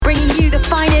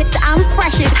newest and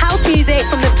freshest house music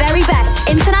from the very best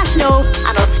international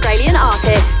and Australian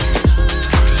artists.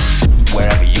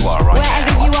 Wherever you are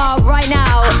right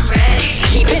now,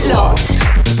 keep it locked.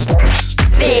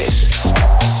 This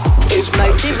is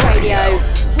Motive Radio.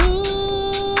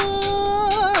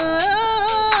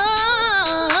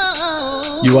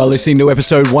 You are listening to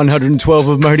episode 112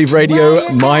 of Motive Radio.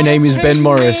 My name is Ben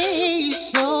Morris.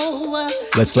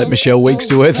 Let's let Michelle Weeks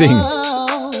do her thing.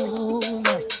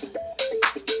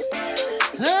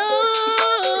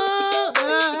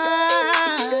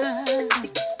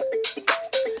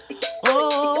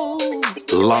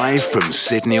 Live from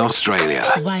Sydney, Australia,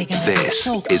 this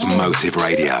is Motive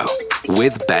Radio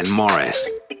with Ben Morris.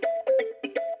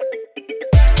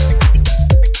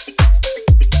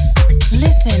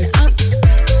 Listen,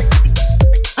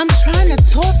 I'm trying to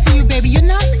talk to you, baby. You're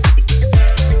not...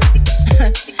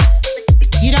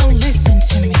 You don't listen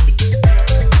to me.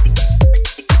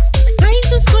 How you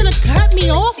just gonna cut me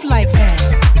off like that?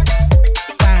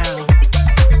 Wow.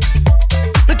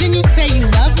 But then you say you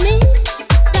love me?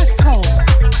 That's cold.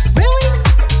 Really?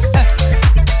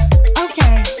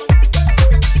 Okay.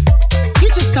 You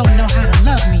just don't know how to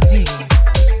love me, do you?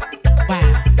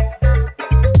 Wow.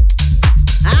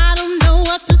 I don't know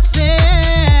what to say.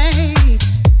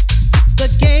 The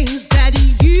games that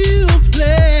you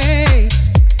play.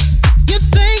 You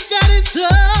think that it's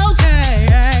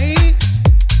okay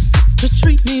to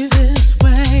treat me this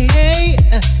way.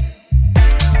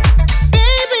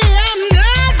 Baby, I'm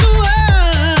not the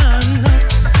one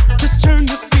to turn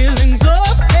your feelings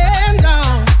off and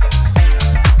on.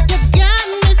 You got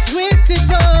me twisted,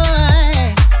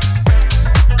 boy.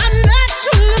 I'm not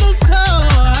your little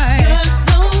toy. You're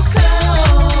so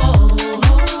cold.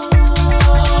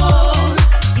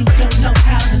 You don't know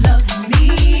how to love me.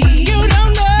 You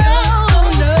don't know.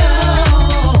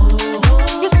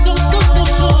 You're so cold.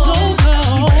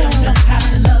 You don't know how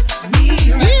to love me.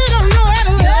 You don't know how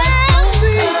to love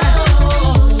me.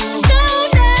 No.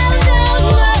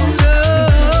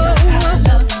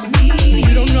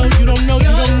 You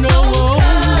don't know.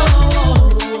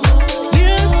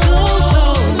 You're so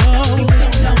cold. You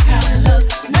don't know how to love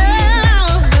me.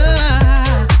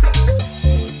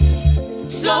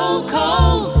 So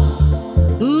cold.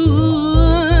 Ooh,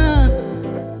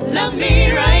 love me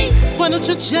right. Why don't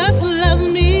you just love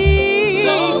me?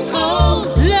 So cold.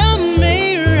 Love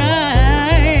me right.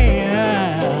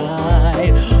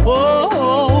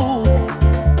 Oh,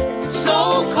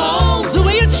 so cold. The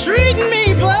way you treat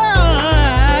me, boy.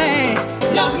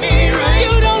 Love me right.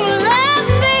 You don't love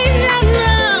me,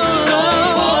 no. So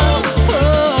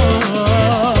cold.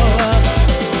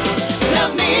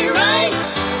 Love me right.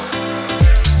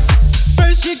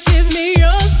 First you give me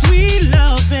your sweet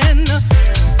loving,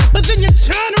 but then you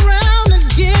turn around and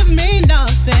give me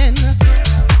nothing.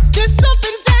 There's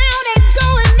something down and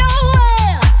going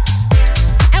nowhere.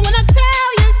 And when I tell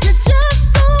you, you just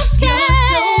don't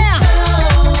care.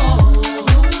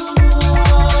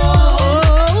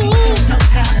 You don't know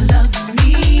how to love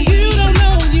me. You don't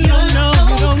know. You don't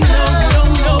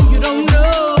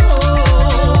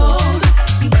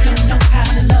know how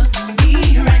to love me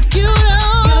right. You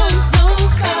know, you're so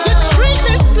cold. You treat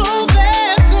me so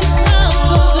bad sometimes.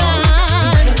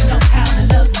 You don't know how to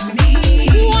love me.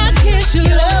 Why can't you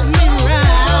love me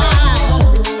right?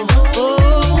 You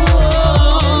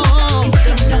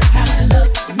don't know how to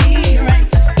love me right.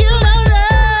 You don't know.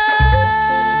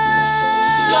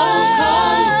 So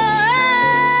cold.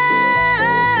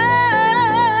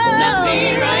 Love me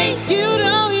right. You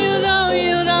know.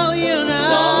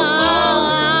 So cold.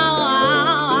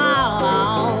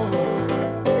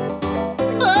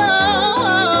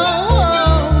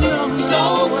 So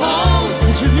cold.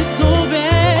 You treat me so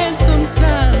bad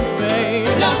sometimes, babe.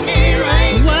 Love me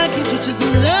right. Why can't you just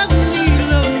love me?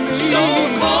 So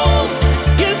cold.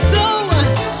 You're so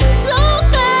cold.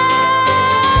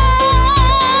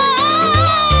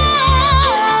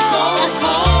 So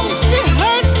cold. It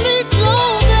hurts me so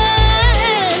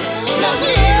bad. Love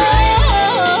me right.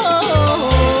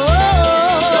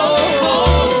 So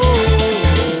cold.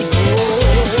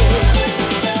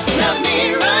 Love me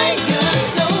right. You're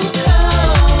so cold.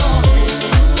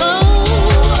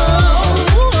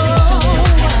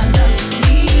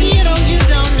 You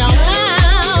don't know.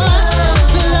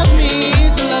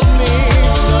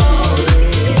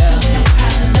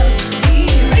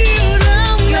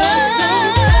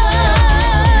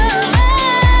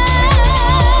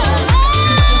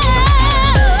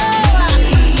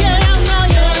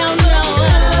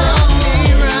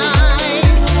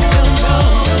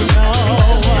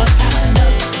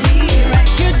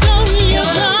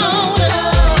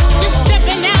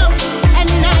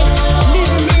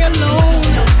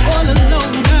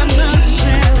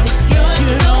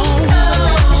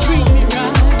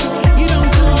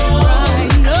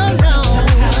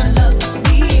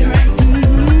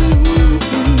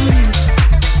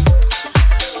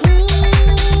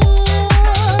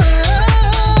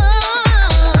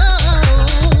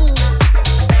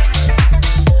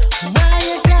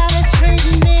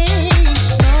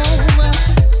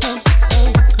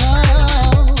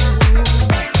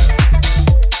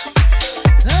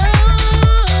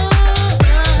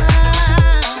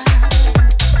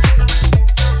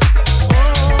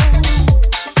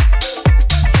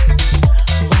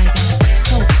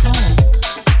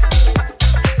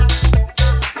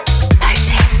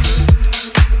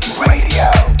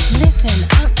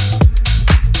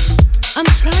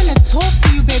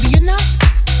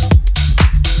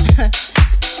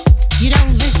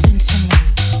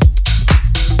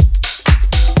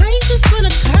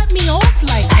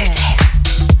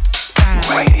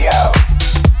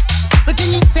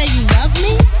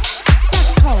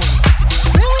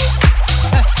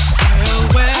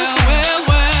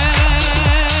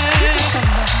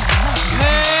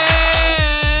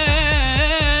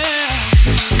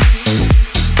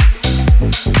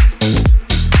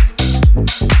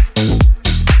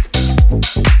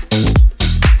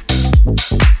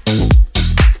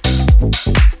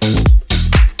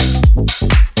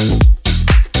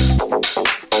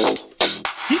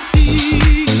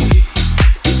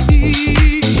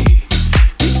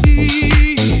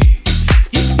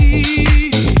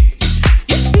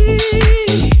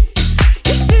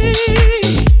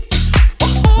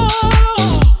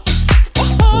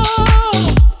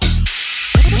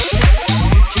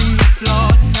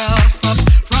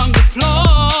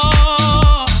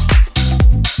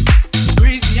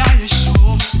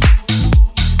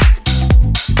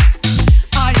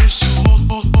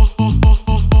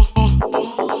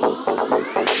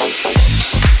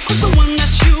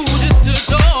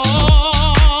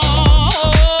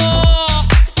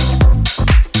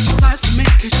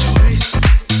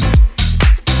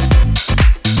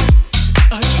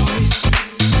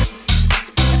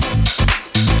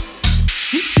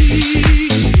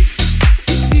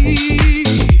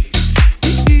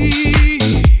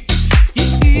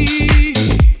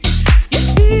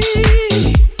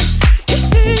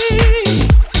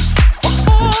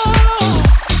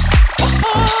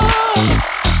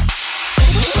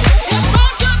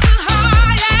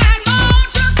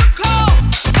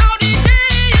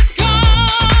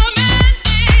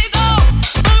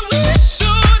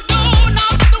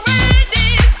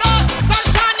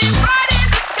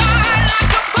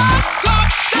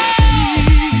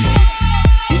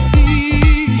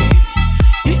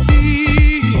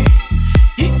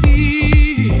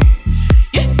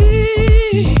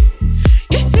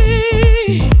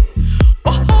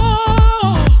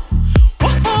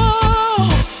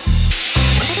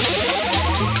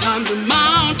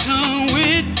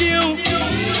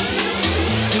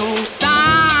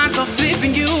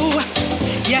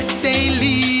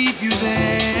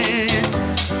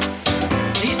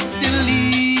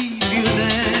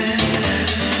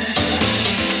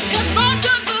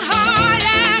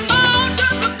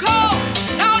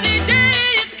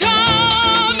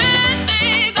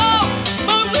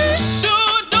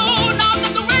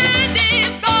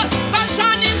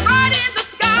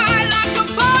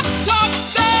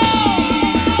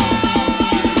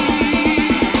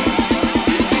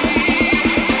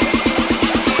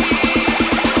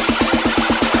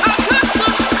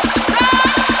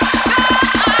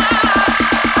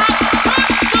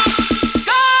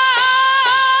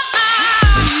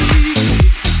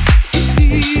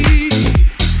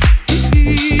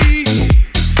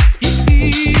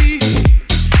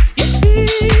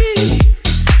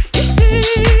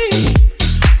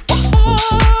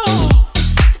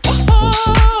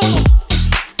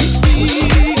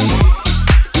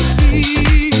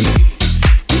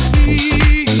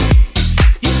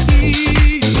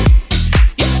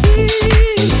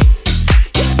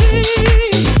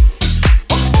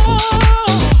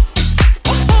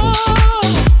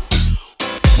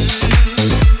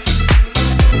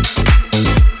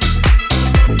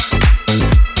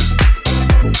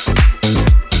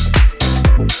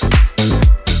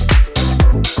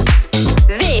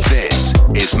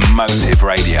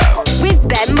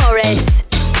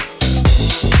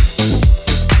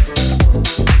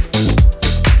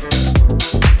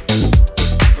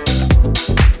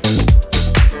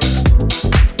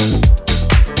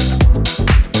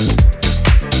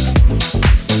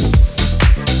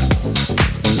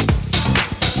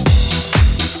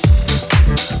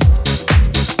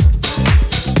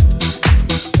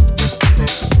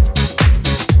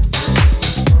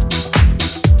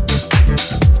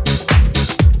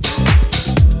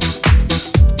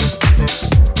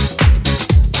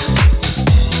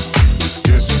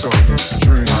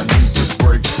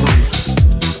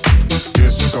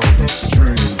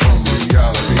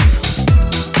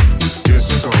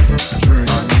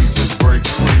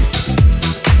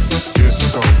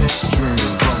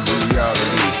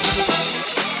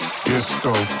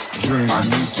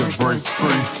 to break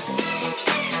free.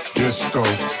 Disco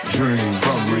dream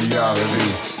from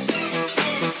reality.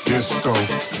 Disco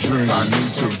dream. I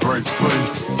need to break free.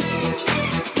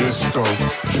 Disco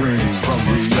dream from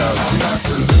reality. I got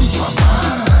to lose my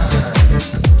mind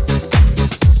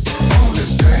on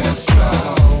this dance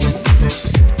floor.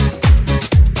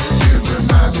 It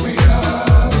reminds me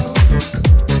of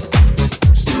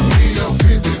Studio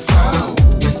 54.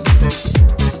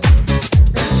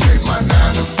 Escape my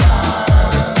 9 to 5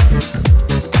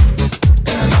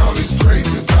 and all these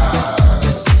crazy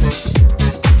vibes.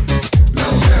 No,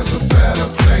 there's a better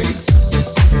place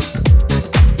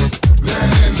than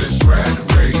in this rat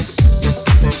race.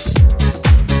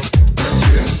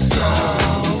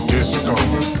 Disco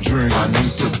dream. I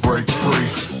need to break free.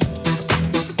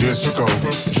 Disco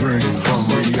dream from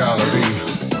reality.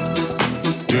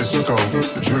 Disco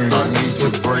dream. I need to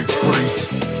break free.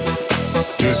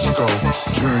 Disco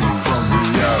dream from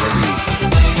reality.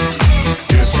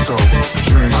 Disco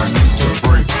dream. I need to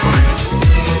break free.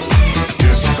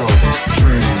 Disco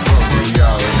dream from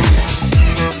reality.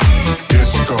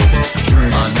 Disco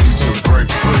dream. I need to break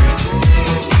free.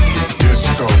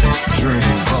 Disco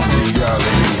dream from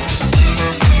reality.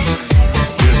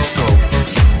 Disco.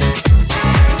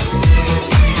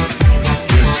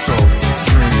 Disco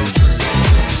dream.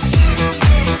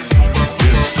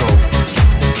 Disco.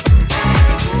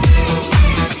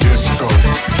 Disco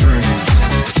dream.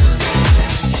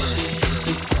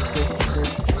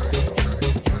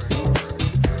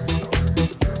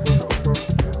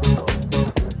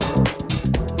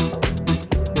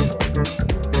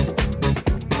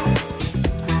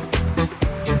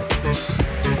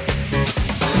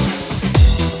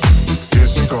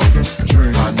 Disco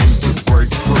dream. I need to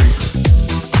break free.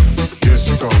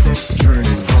 Disco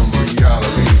dream from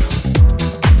reality.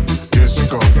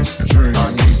 Disco dream. I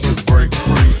need to break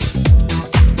free.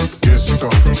 Disco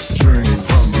dream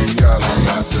from reality. I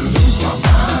got to lose my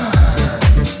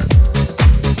mind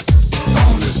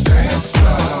on this dance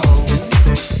floor.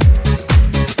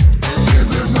 It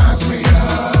reminds me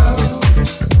of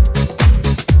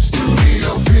Studio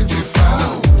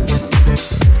 54.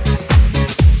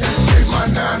 Escape my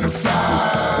 9 to 5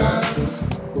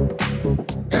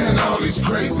 and all these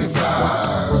crazy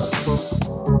vibes.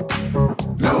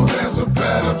 No, there's a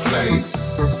better place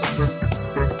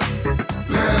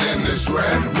than in this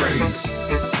rat race.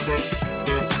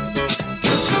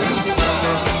 Just let's go.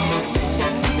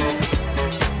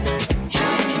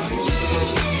 Dreams.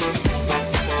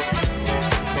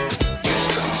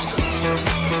 Disco. Dreams.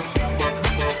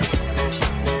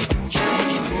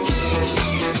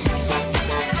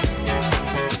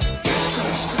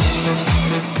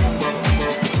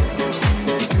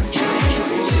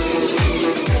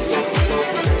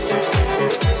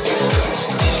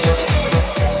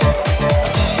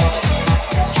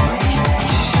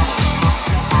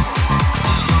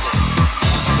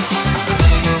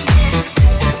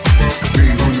 Be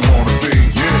who you wanna be,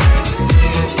 yeah.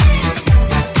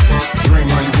 Dream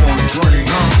how you wanna dream,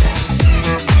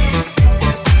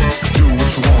 Do what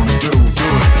you wanna do,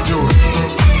 do it.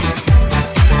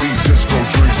 These disco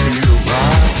dreams for you,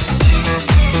 right?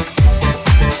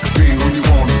 Be who you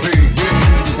wanna be, yeah,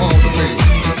 who you wanna be.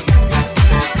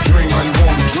 Dream how you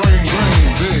wanna dream,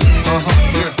 big,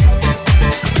 yeah.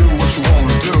 Do what you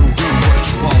wanna do what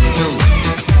you wanna do.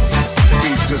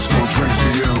 These disco dreams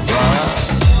for you, right?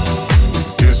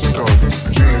 Disco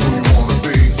dream who you wanna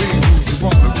be, who you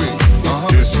wanna be.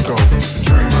 Disco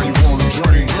dream how you wanna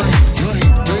dream,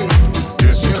 big.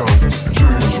 Disco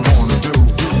dream what you wanna do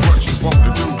what you wanna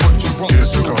do, what you wanna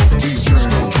disco. These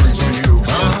disco dreams for you,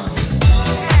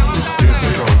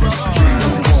 Disco dream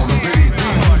who you wanna be,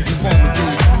 who you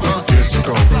wanna be.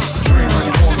 Disco dream how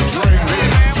you wanna dream,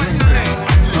 big.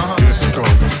 Disco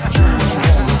dream what you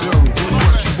wanna do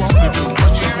what you wanna do,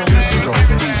 what you wanna disco.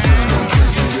 These disco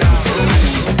dreams for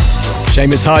you.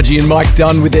 Seamus Haji and Mike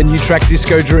Dunn with their new track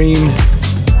Disco Dream.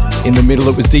 In the middle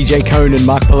it was DJ Cone and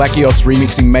Mark Palakios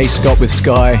remixing May Scott with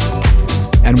Sky.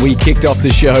 And we kicked off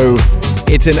the show.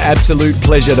 It's an absolute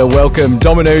pleasure to welcome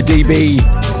Domino DB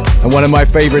and one of my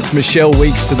favourites, Michelle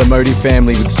Weeks, to the Motive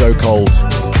family with So Cold.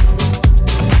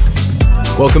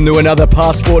 Welcome to another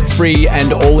passport-free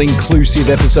and all-inclusive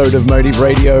episode of Motive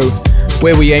Radio,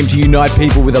 where we aim to unite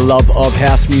people with a love of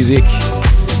house music.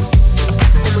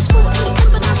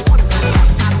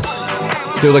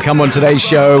 Still to come on today's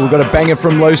show, we've got a banger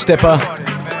from Low Stepper,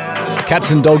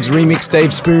 Cats and Dogs remix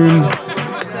Dave Spoon,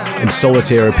 and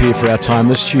Solitaire appear for our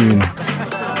timeless tune.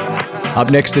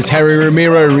 Up next, it's Harry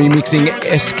Romero remixing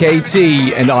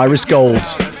SKT and Iris Gold.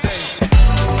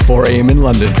 4 a.m. in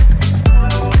London.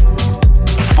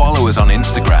 Follow us on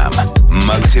Instagram,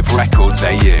 Motive Records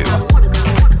AU.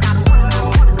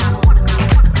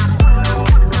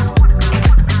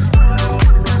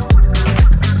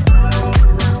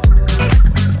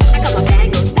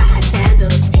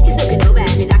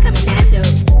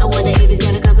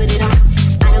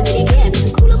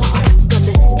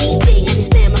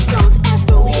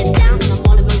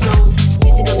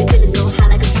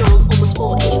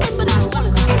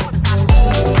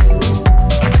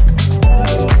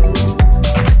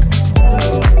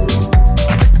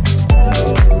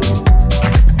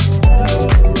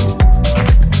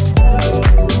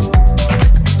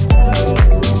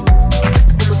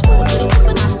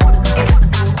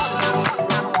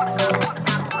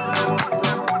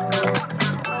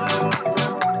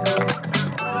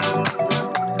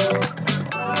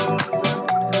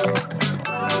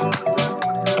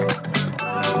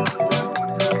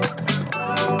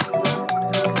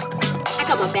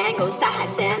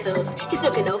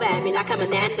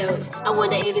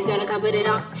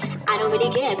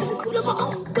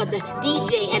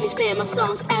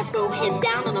 Songs afro head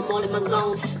down and I'm all in my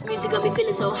zone. Music got me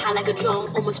feeling so high like a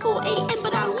drum. Almost 4 a.m.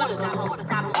 but I don't wanna go home. Hey,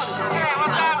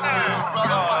 what's happening?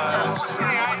 Brother, what's up?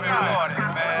 Hey, how you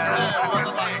doing? Man. Hey,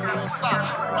 brother, what's up?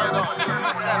 Right on.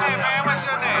 Hey, man, what's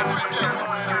your name? Sweet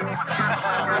Gillis. What's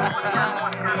up, man?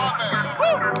 My man.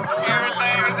 Woo!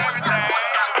 Everything is everything.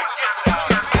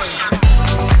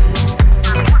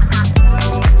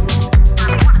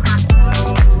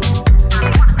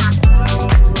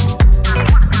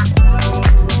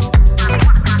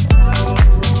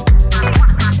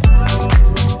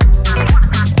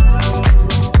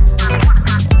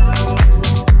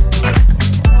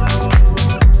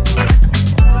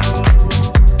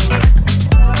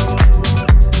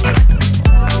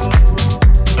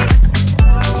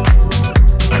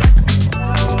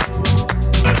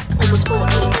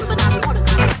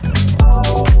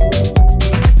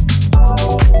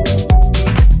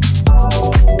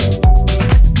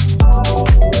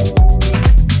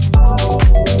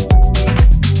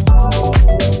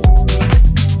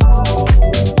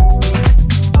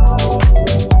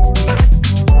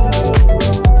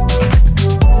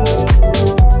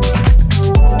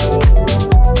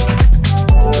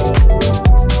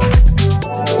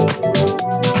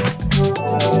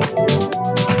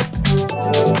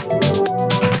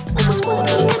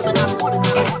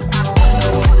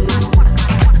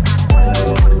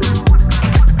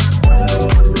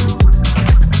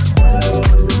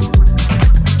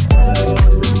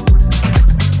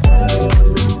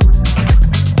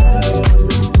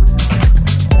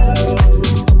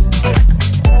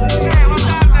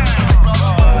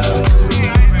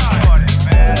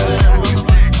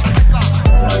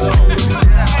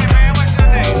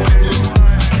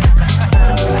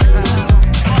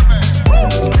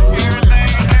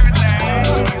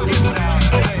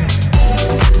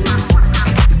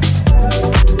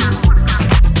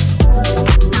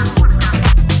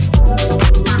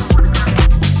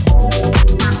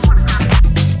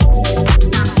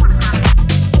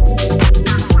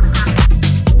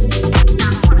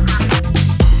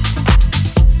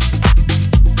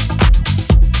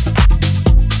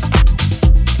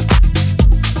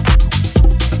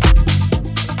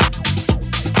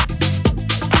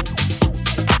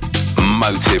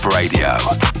 Motive Radio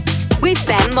with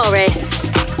Ben Morris.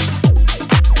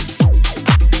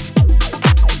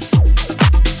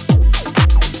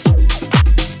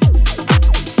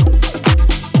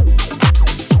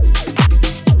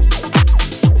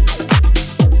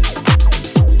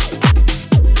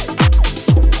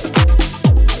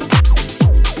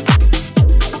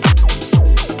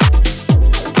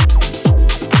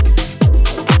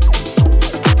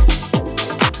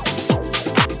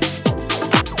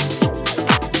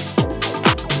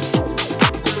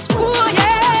 Ooh, yeah.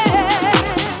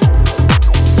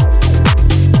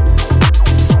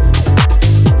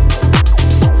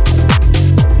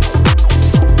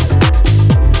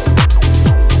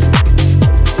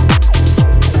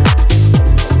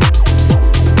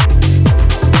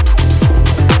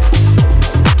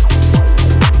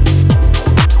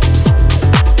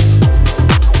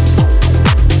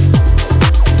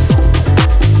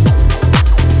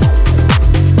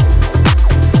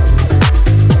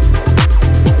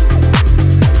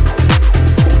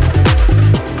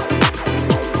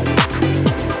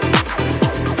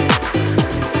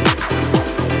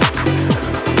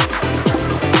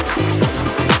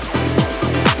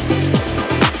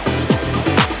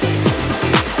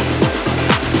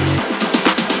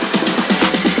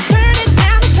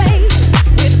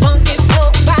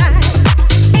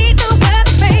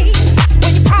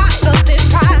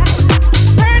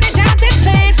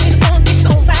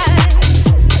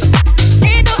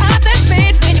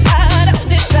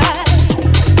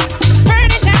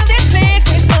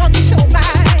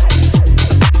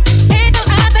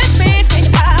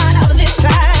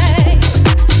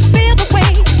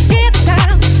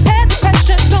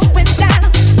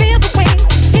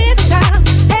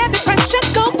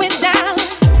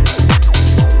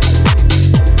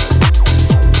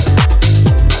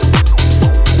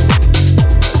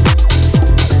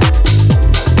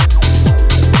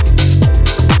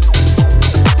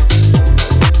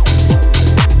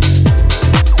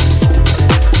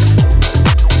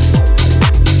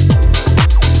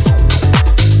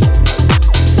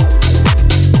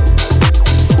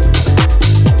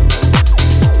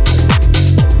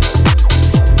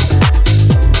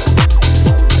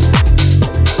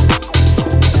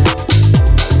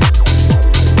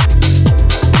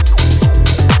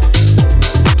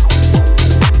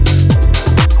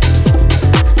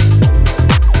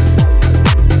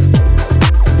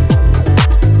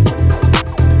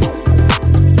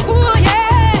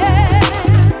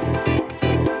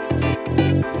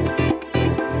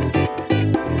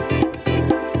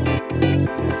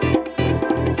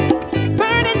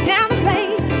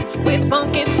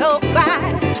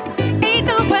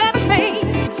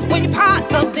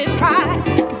 of this tribe,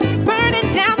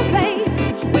 burning down this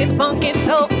place with funky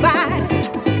soul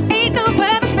vibe. Ain't no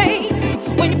other space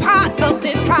when you're part of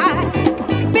this tribe.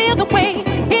 Feel the weight,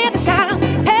 hear the sound,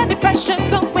 heavy pressure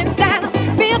going down.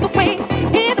 Feel the weight,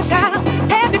 hear the sound,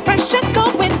 heavy pressure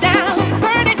going down.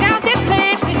 Burning down this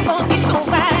place with funky soul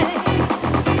vibe.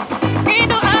 Ain't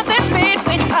no other space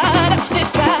when you're part of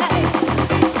this tribe.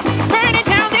 Burning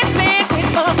down this place with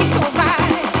funky soul vibe.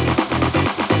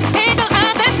 Ain't no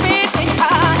other space when you're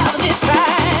part of this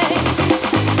tribe.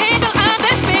 Ain't no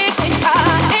other space when you're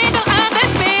part. Ain't no other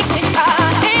space when you're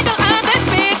part. Ain't no other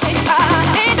space when you're part.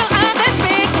 Ain't no other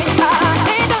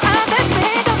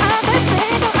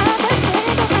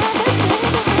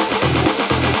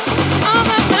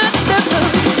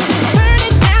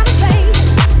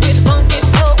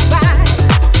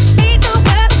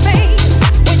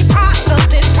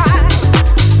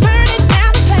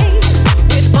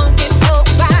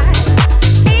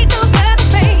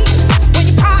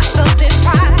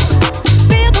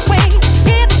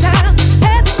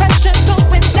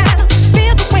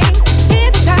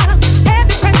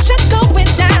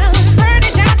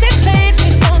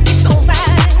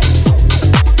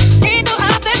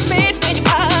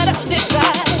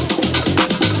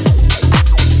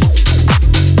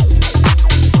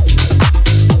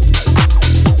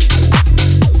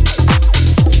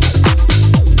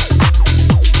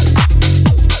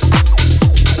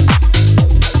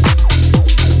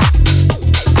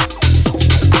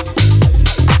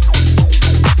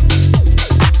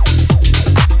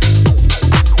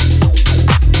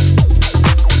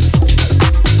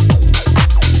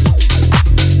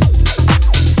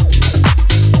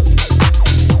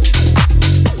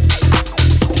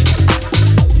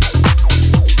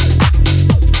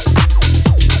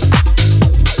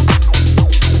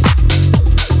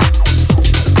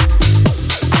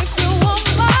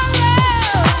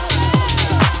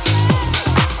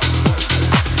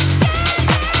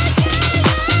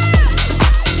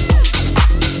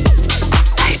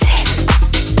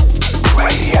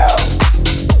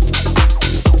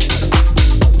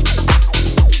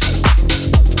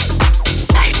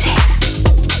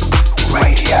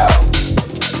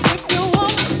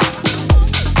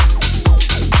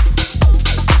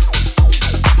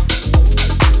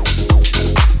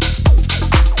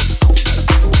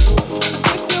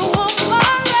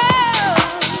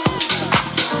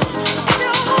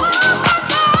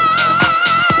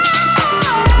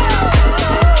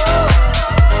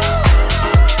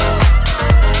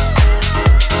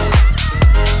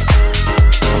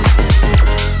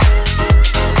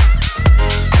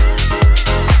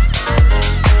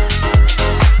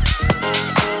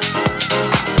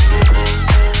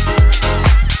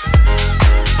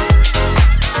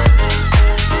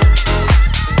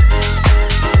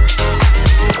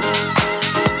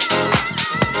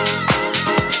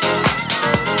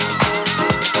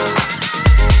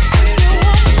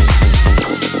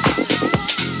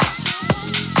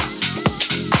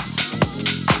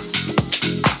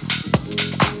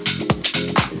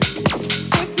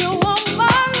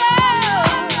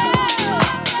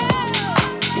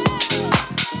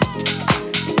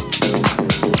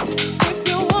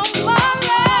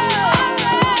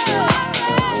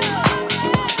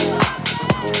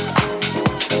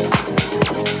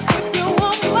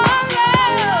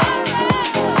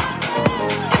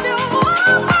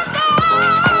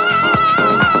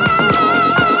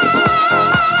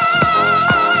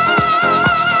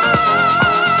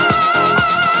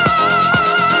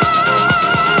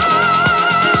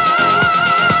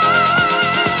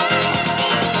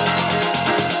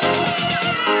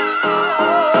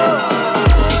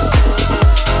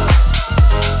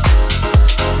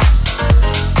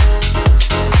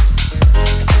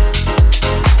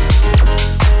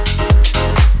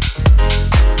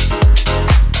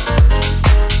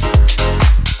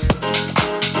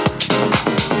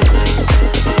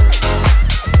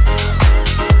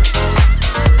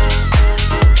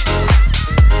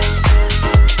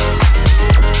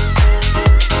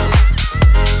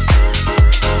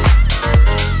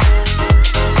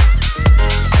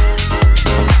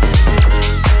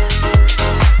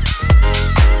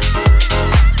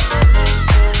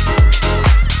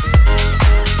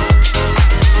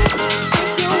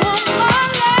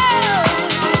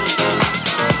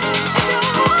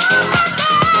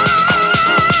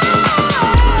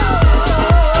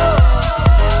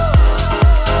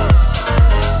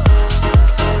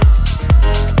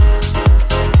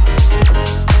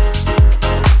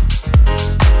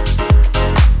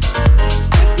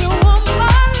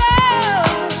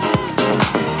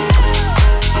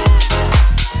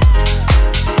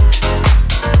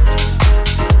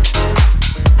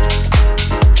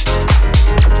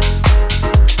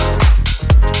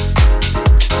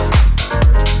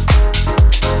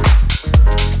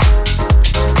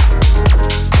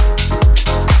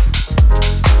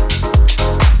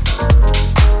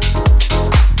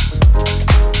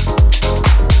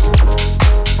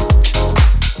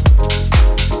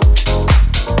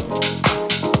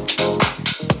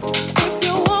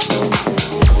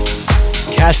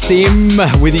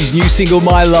Nassim with his new single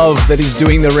My Love that is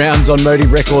doing the rounds on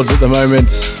Motive Records at the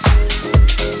moment.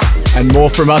 And more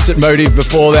from us at Motive.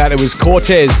 Before that, it was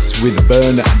Cortez with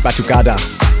Burn Batucada.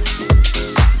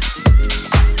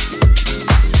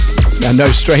 Now,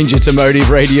 no stranger to Motive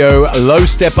Radio, Low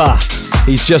Stepper.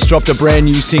 He's just dropped a brand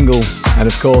new single, and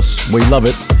of course, we love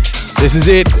it. This is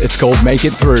it. It's called Make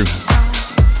It Through.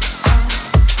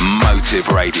 Motive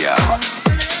Radio.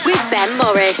 With Ben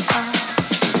Morris.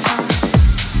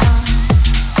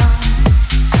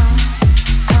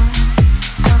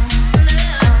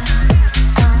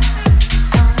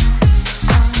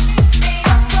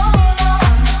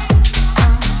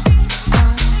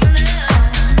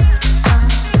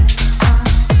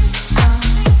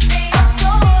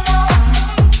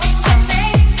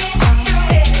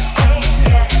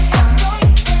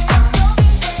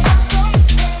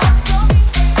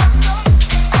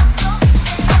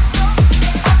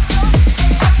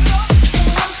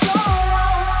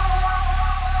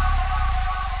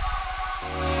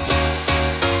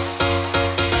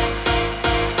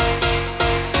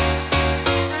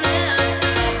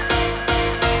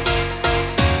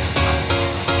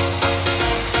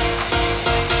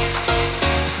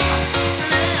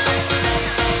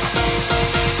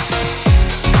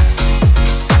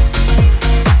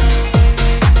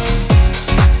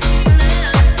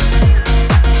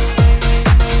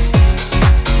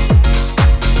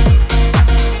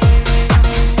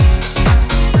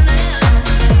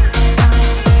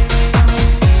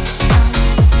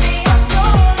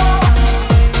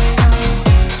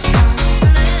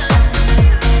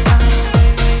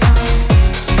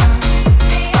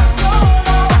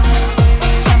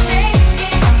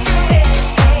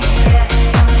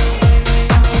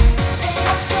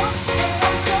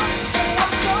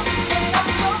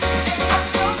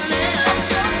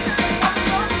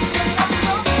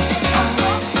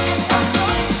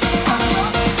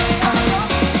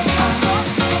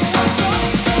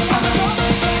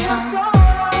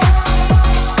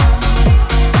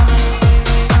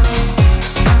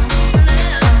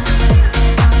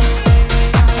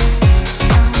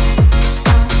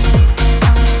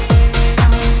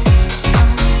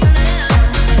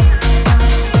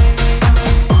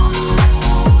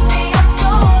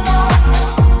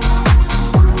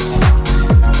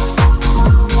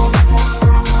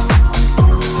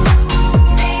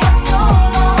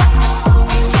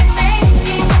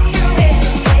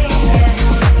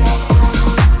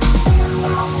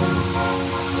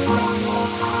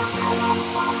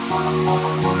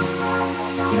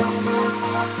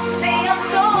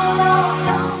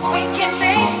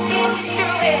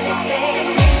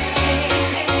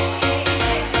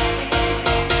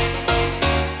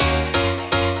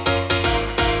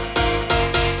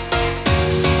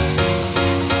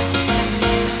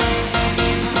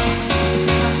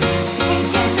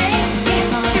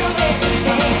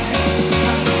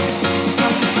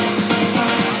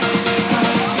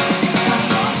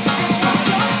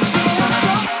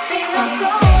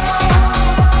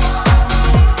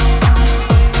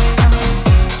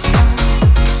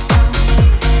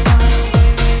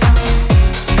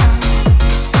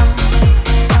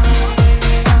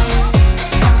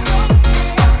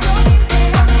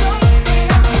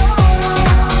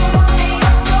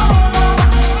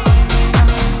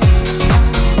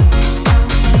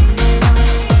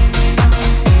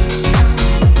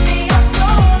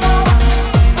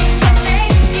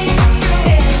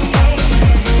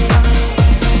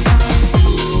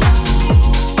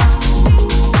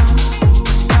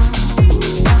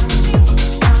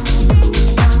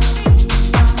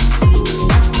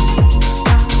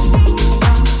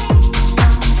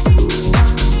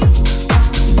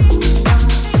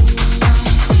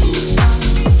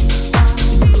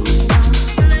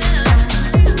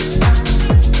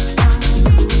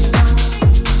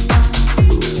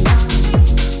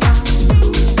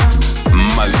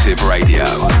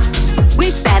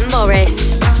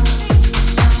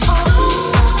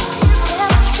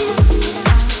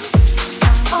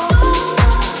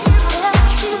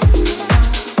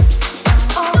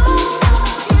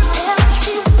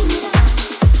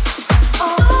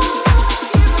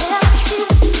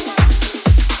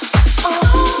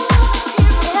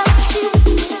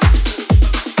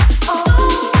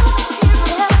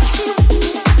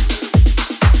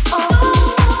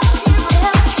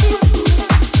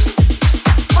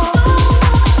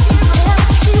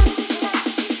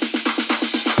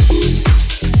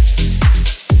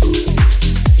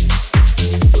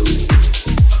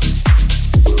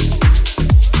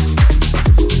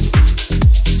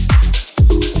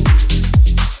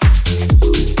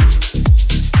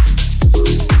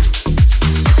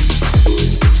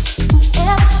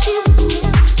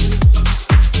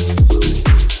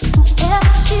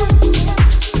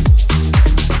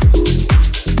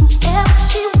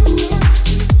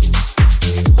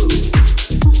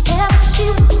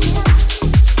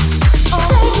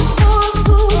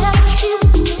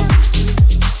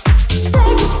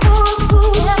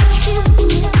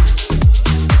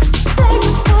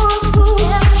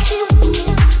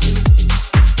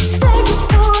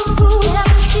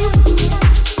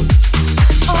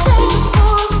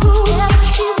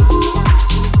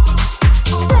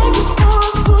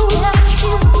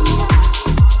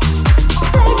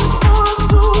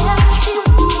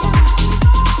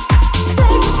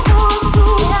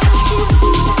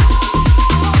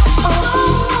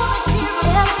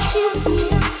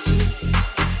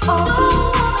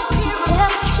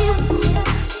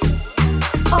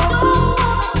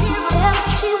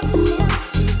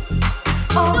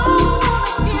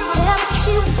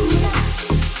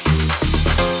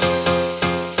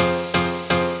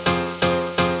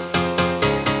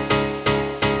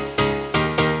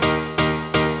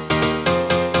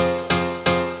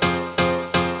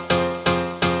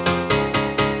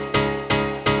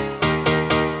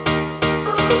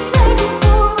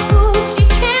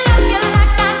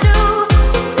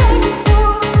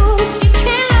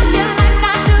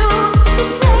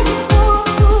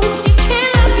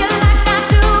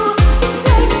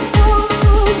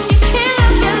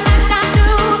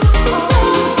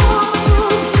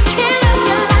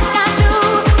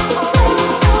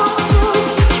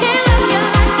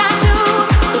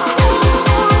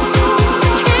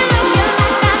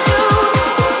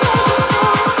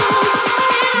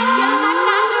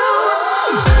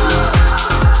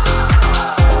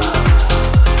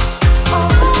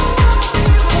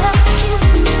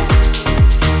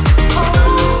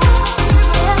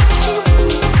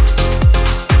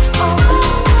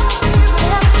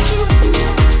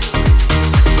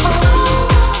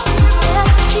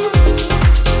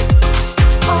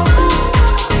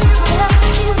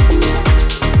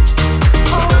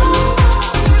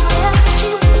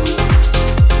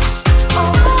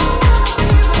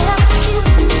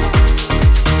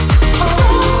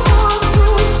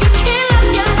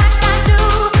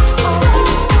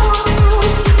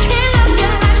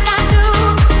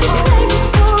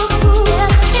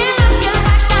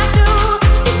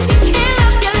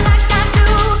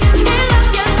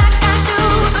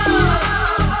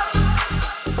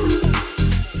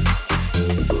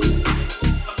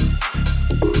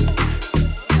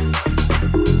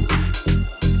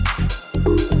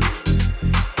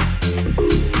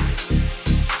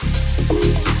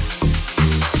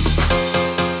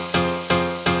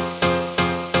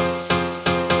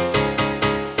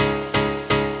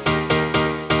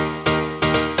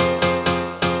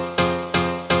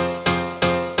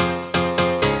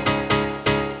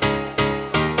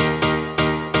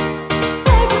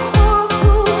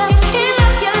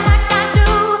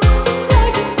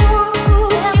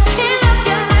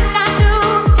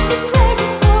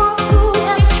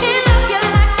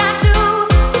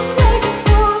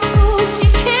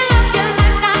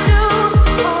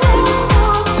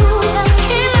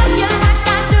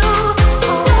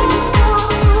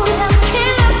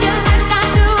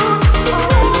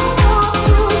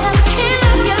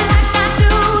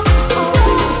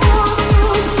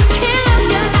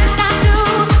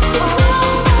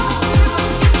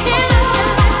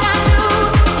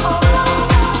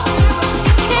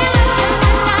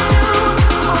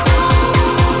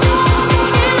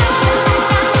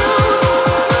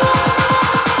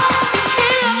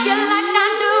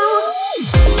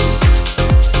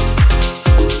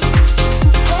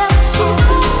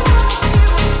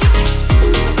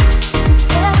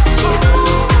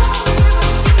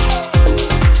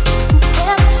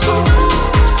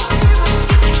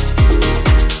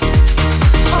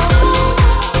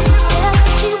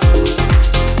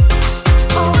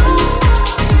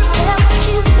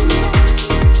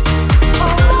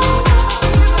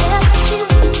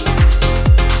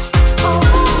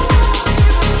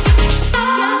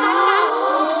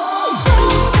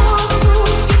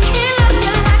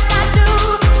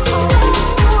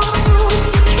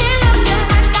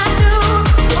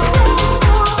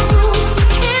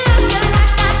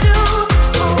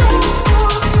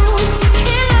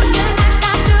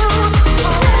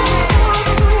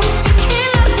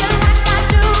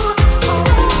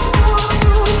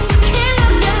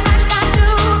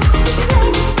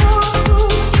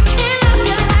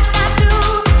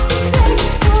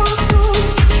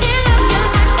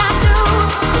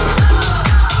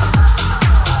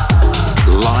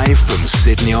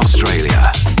 Sydney,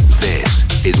 Australia.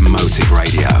 This is Motive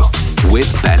Radio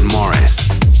with Ben Morris.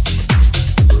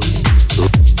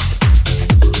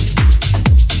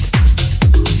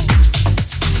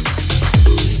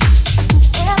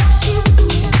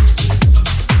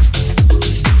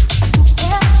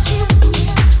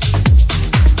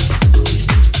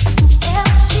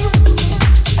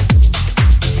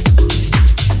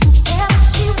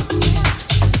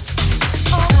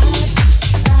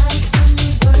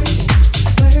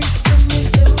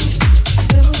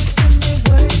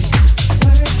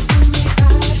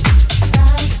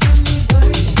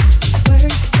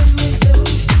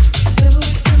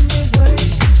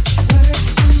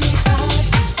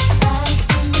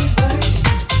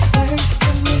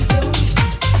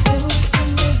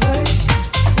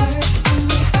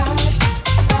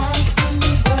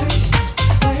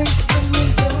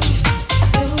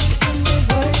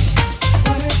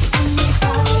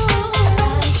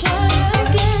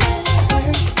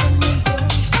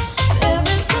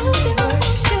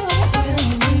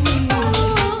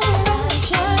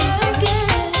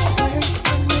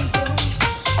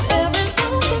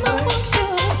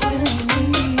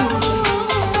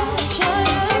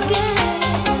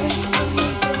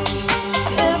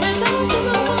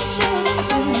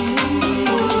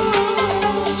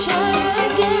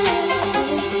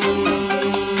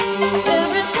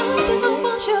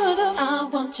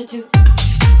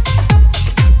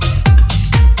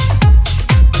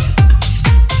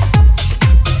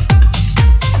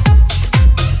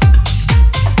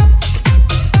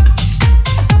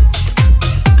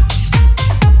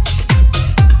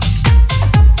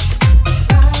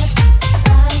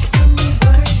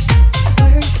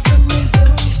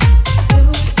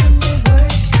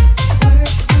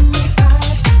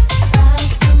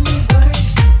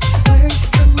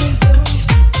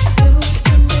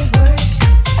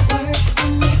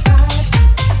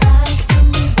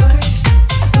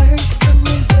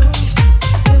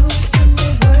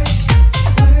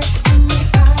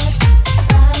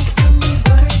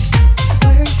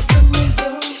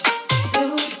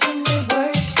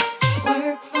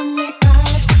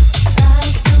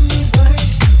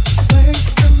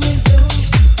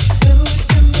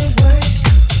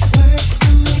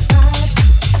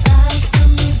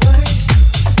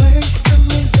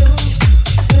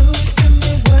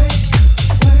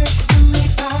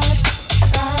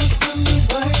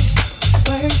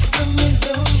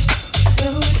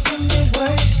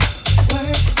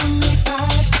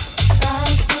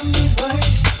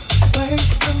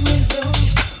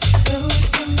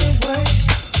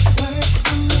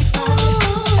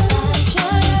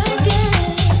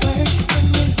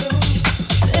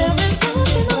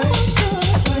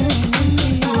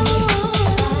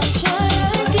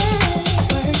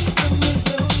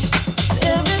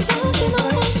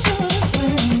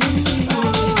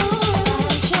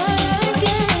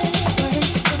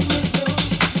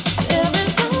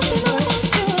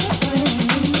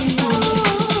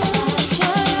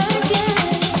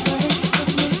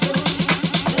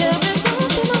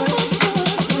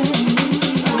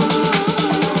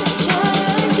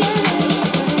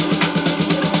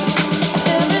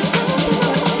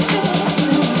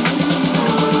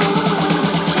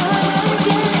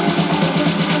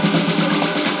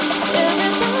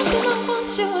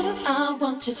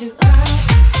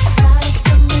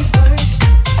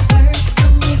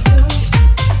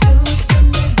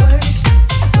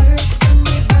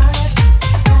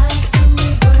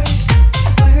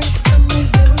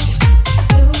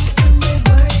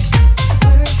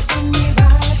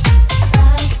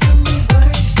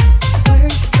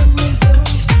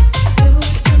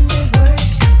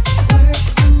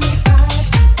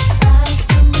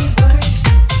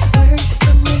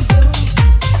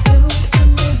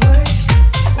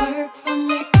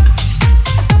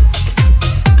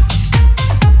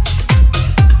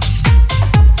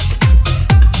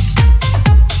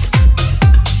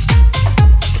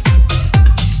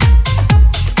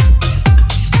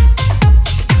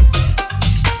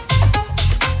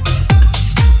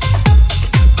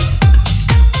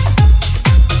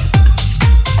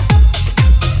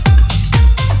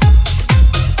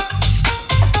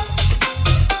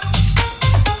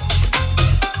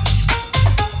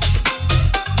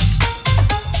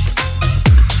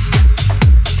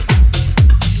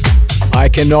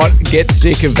 Cannot get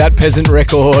sick of that peasant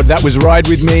record. That was Ride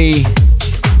With Me.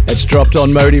 It's dropped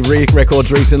on Motive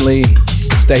Records recently.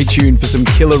 Stay tuned for some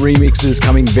killer remixes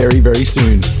coming very, very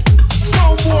soon.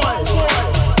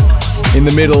 In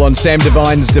the middle on Sam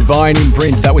Divine's Divine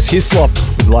imprint, that was Hislop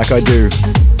with Like I Do.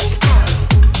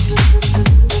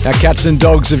 Now Cats and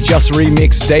Dogs have just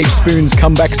remixed Dave Spoon's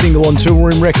comeback single on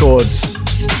Toolroom Records.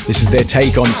 This is their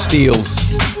take on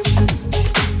Steels.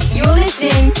 You're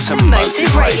listening to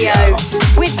Motive Radio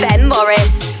with Ben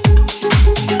Morris.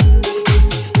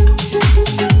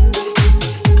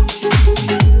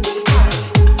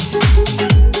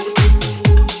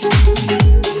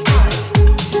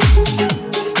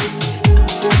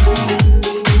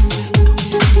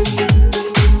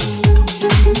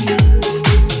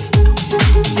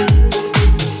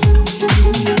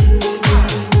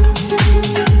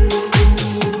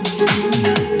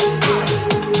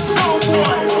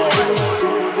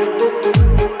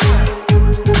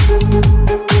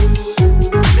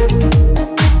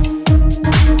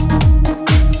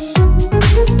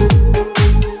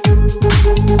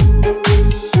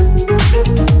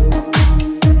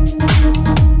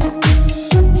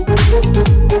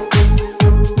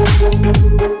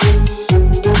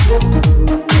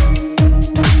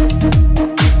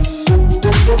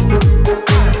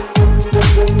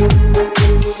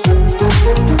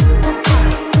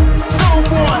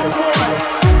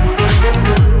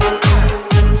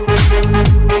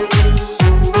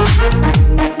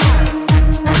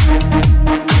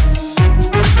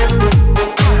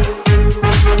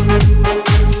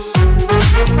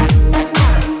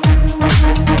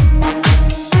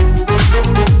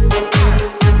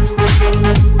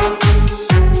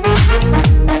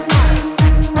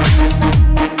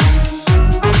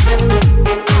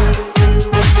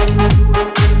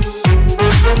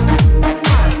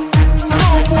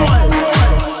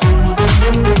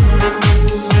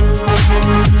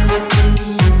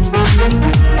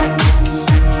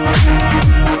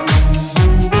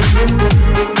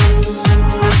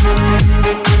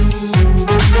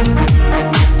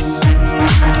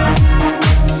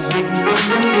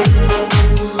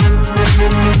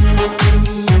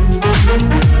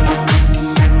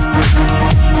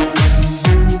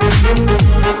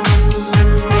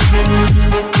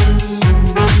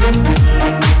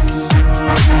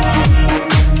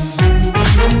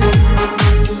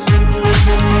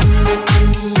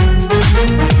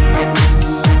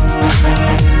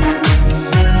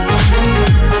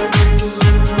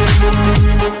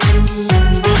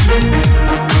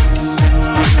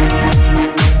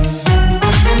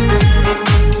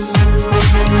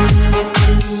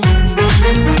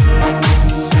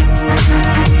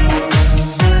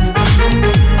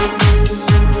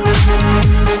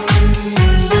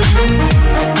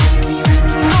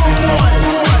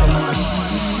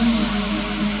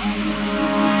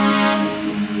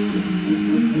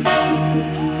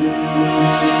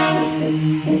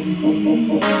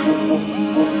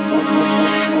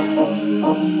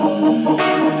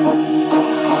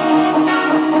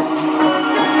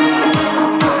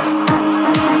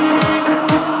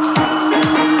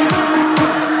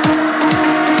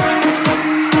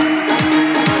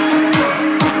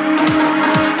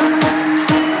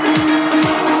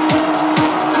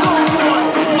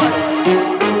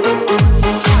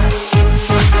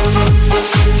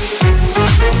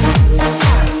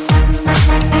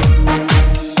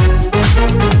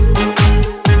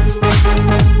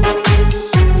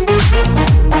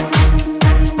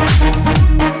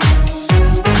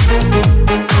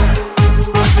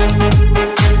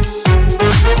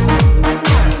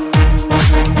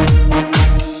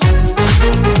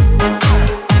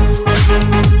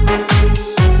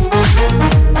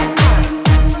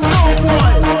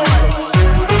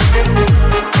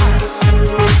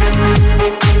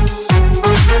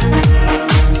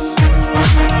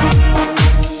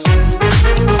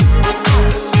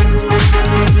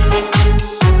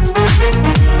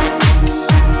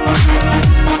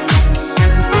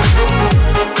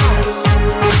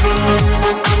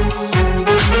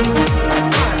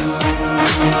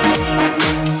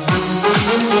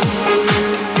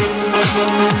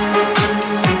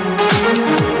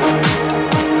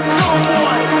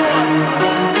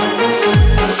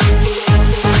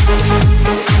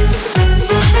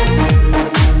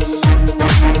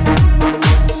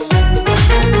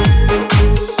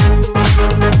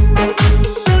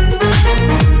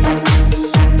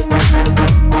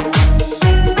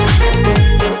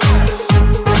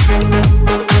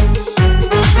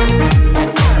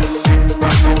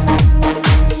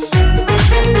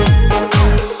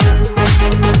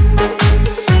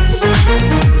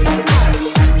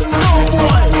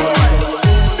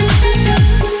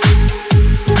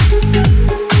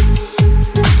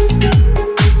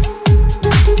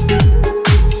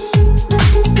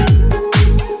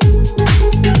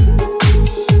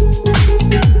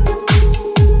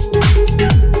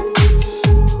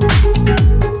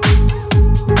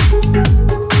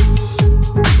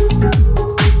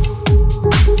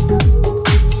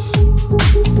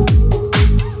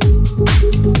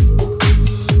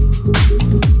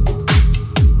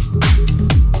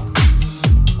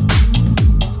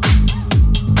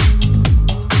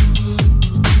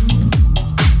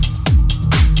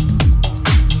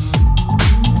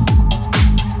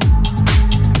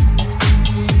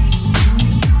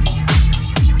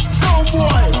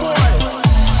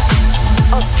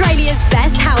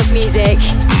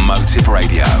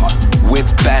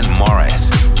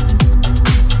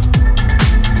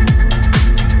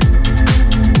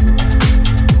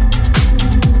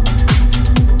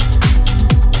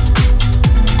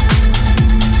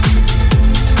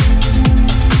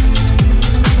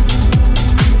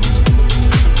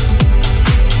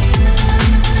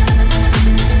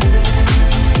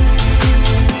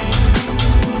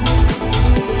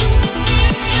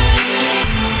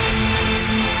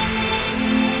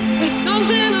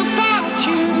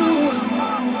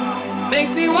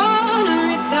 wanna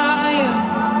retire.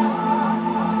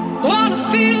 Wanna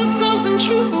feel something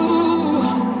true.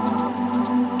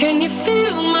 Can you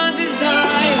feel my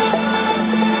desire?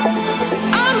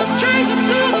 I'm a stranger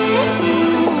to the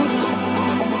rules.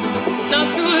 Not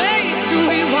too late to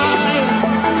rewire.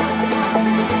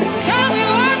 Tell me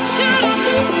what should I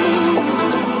do?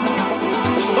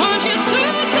 Want you to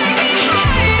take me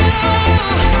higher.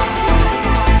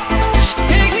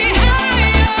 Take me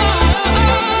higher.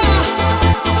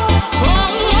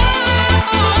 Oh,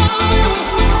 oh,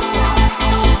 oh.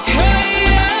 Hey,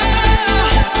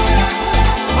 yeah.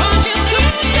 Want you to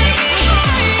take me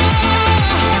higher.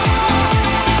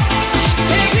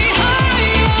 Take me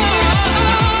higher.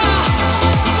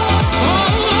 Oh,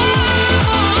 oh, oh.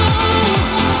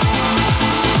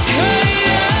 Hey,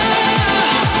 yeah.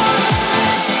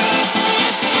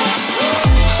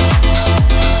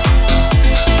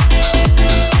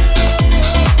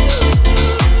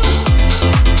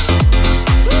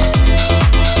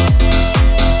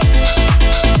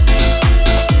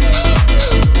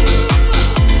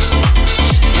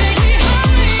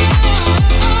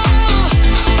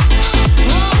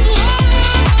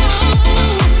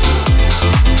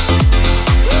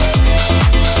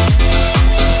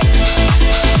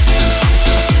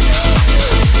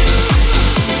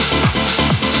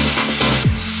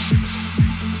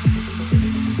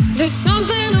 There's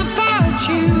something about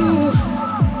you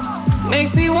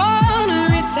makes me wanna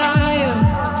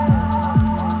retire.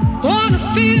 Wanna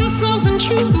feel something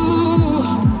true.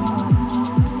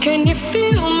 Can you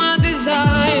feel my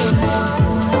desire?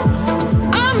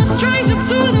 I'm a stranger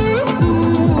to the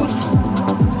rules.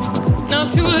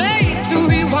 Not too late to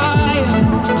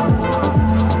rewire.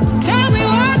 Tell me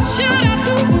what should I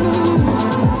do?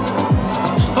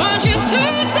 Want you to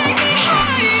take me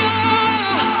higher.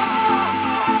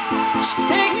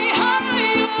 Take me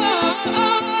higher. Oh,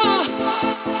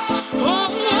 oh, oh.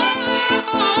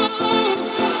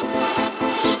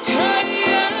 Yeah,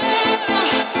 yeah.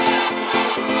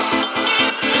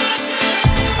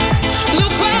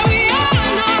 Look where we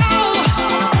are now.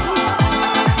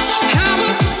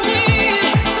 Haven't you seen?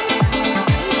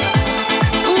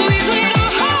 We bleed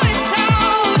our hearts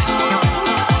out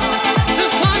to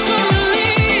find some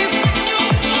relief.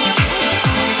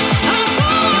 I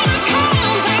don't wanna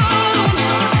calm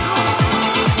down.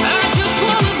 I just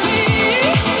wanna be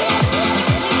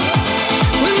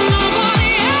with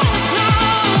nobody else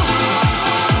now.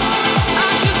 I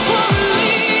just wanna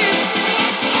leave.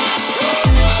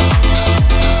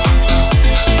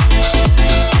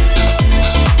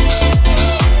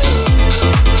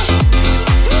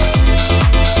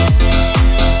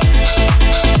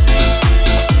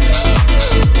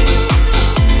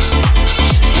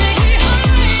 Take me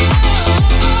higher.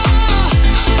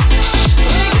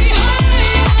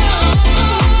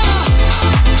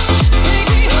 Take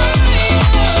me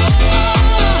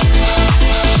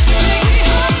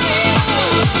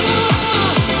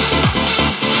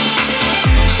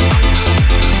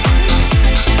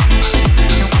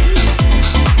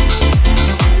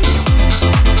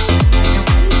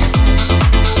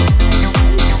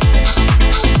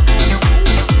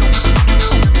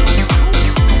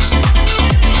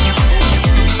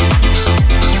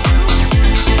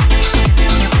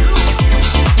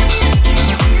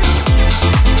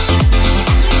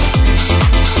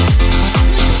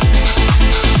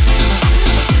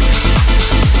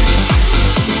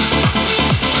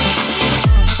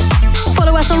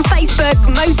Follow us on Facebook,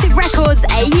 Motive Records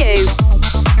AU.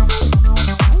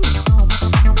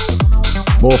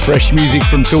 More fresh music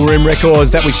from Toolroom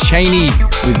Records. That was Cheney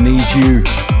with Need You.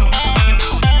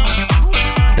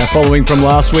 Now, following from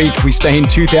last week, we stay in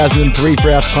 2003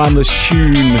 for our timeless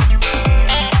tune,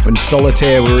 when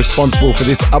Solitaire were responsible for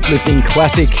this uplifting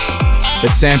classic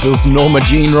that samples Norma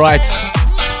Jean Wright,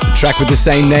 the track with the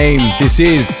same name. This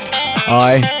is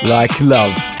I Like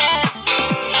Love.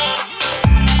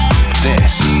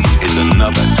 This is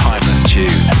another timeless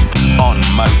tune on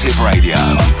Motive Radio.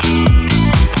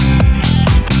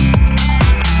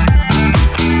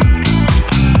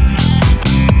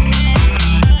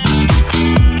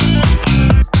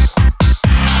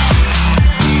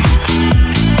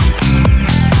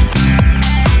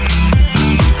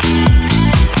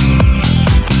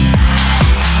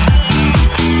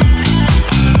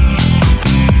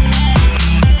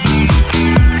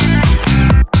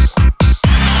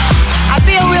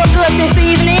 This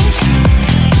evening,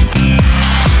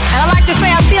 and I like to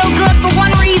say I feel good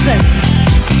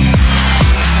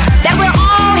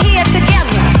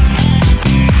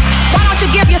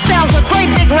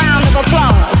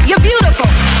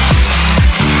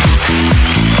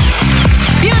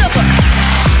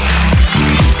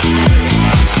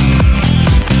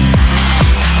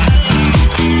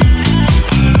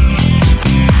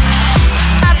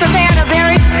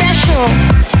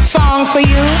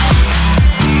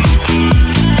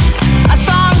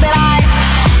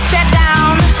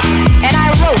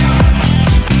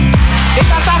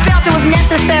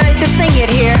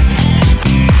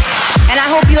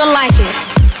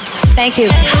Thank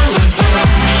you.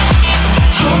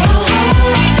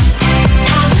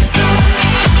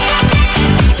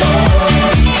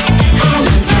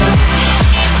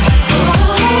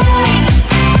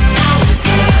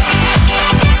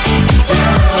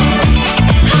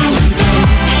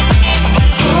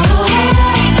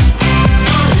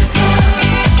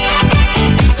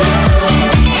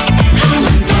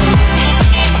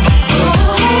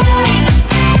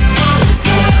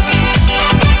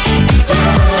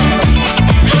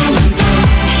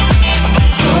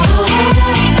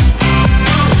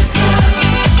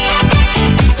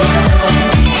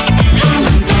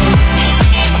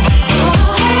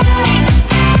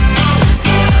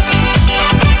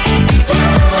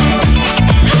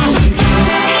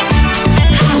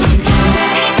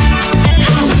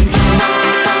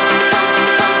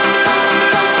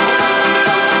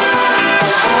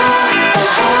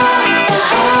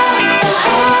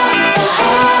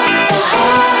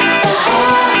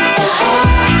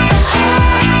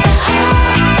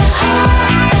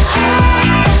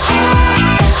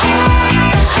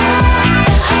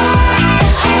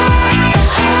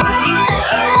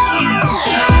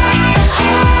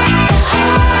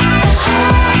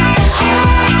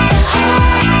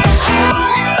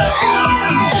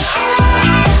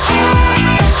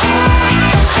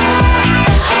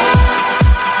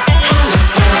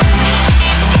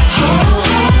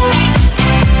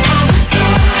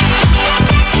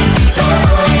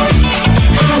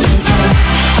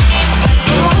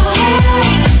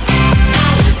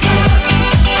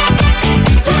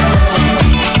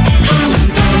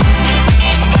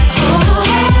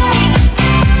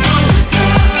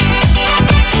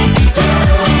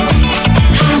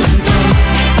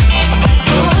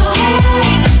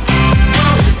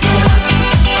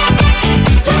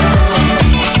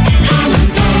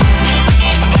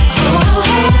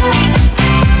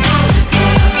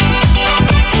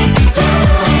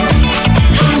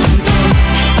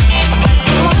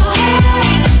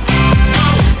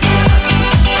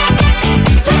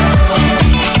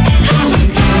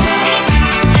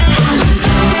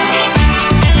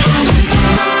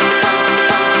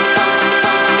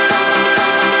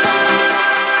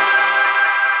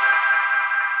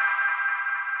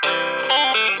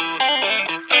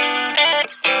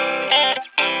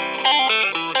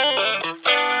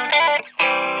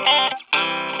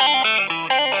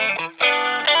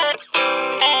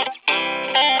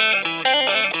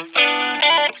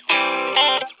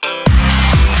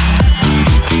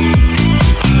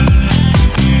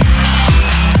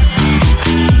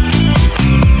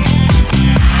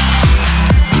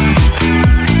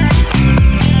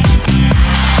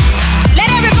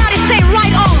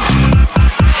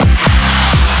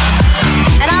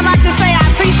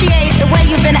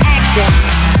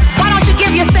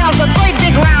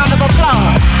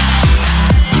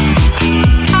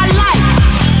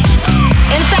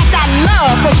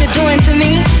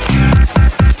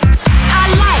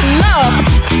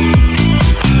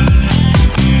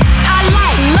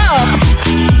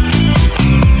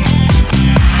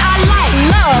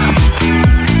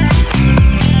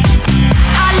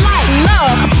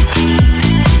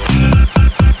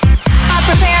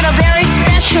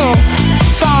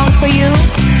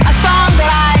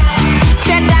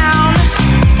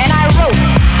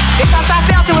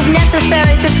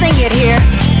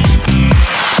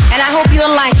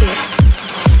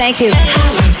 Thank you.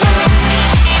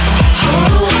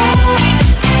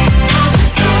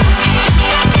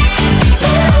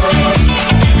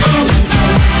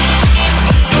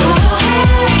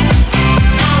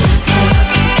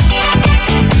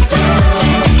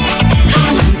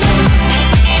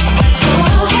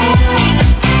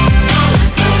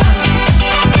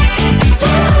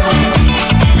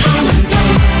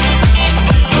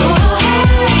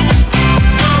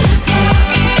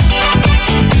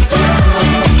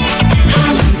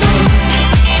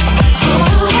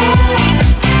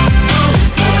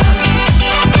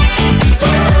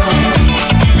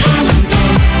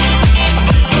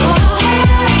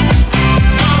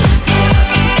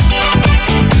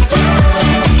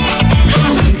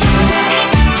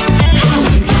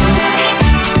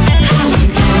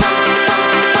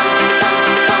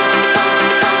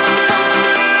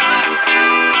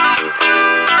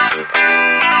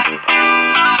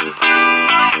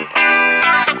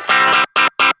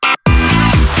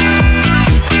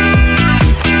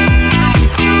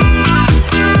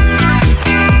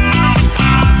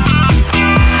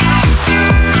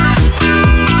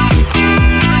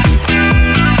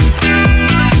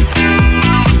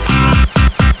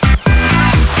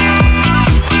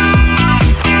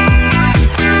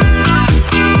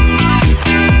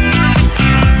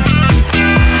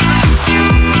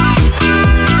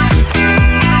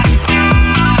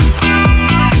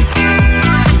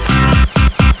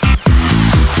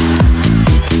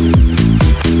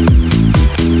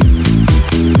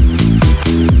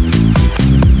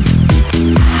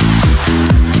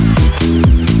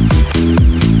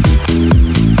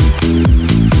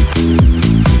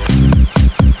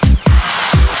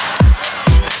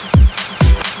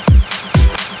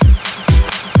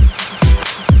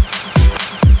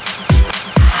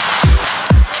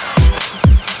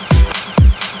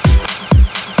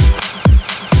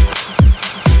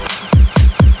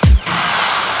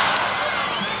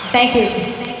 Thank you.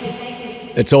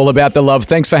 It's all about the love.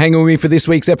 Thanks for hanging with me for this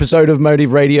week's episode of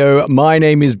Motive Radio. My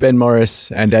name is Ben Morris,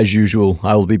 and as usual,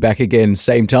 I will be back again,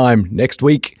 same time, next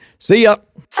week. See ya!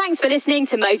 Thanks for listening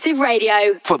to Motive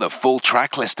Radio. For the full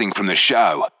track listing from the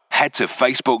show, head to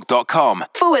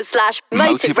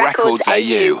facebook.com/Motive Records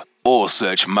AU or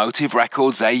search Motive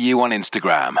Records AU on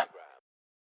Instagram.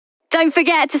 Don't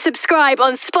forget to subscribe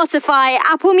on Spotify,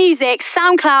 Apple Music,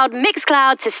 SoundCloud,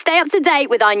 Mixcloud to stay up to date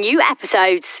with our new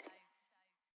episodes.